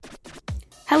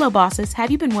Hello bosses,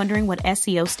 have you been wondering what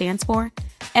SEO stands for?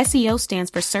 SEO stands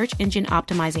for Search Engine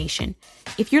Optimization.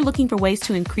 If you're looking for ways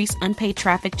to increase unpaid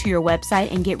traffic to your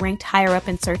website and get ranked higher up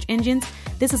in search engines,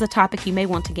 this is a topic you may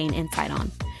want to gain insight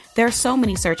on. There are so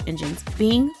many search engines: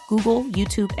 Bing, Google,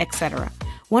 YouTube, etc.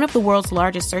 One of the world's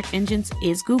largest search engines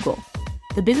is Google.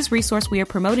 The business resource we are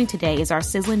promoting today is our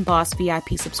Sizzling Boss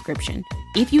VIP subscription.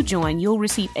 If you join, you'll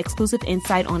receive exclusive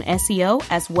insight on SEO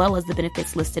as well as the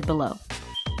benefits listed below.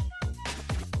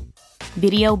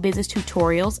 Video business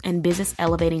tutorials and business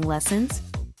elevating lessons,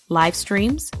 live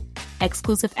streams,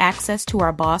 exclusive access to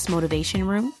our boss motivation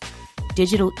room,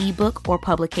 digital ebook or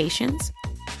publications,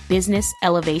 business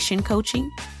elevation coaching,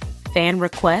 fan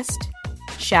request,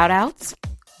 shoutouts,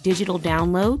 digital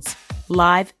downloads,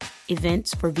 live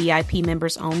events for VIP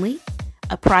members only,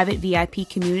 a private VIP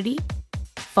community,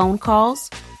 phone calls,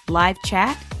 live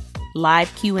chat,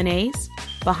 live Q&As,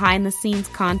 behind the scenes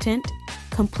content,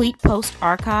 complete post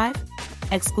archive,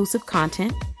 exclusive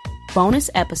content, bonus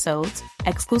episodes,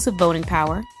 exclusive voting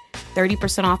power,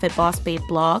 30% off at Boss Babe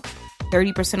blog,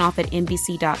 30% off at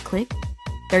nbc.click,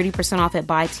 30% off at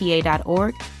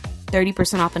buyta.org,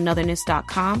 30% off at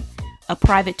anotherness.com, a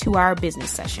private 2-hour business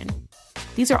session.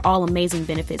 These are all amazing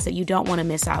benefits that you don't want to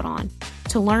miss out on.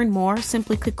 To learn more,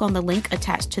 simply click on the link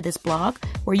attached to this blog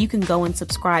where you can go and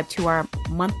subscribe to our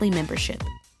monthly membership.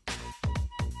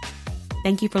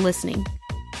 Thank you for listening.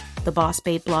 The Boss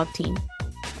Babe blog team.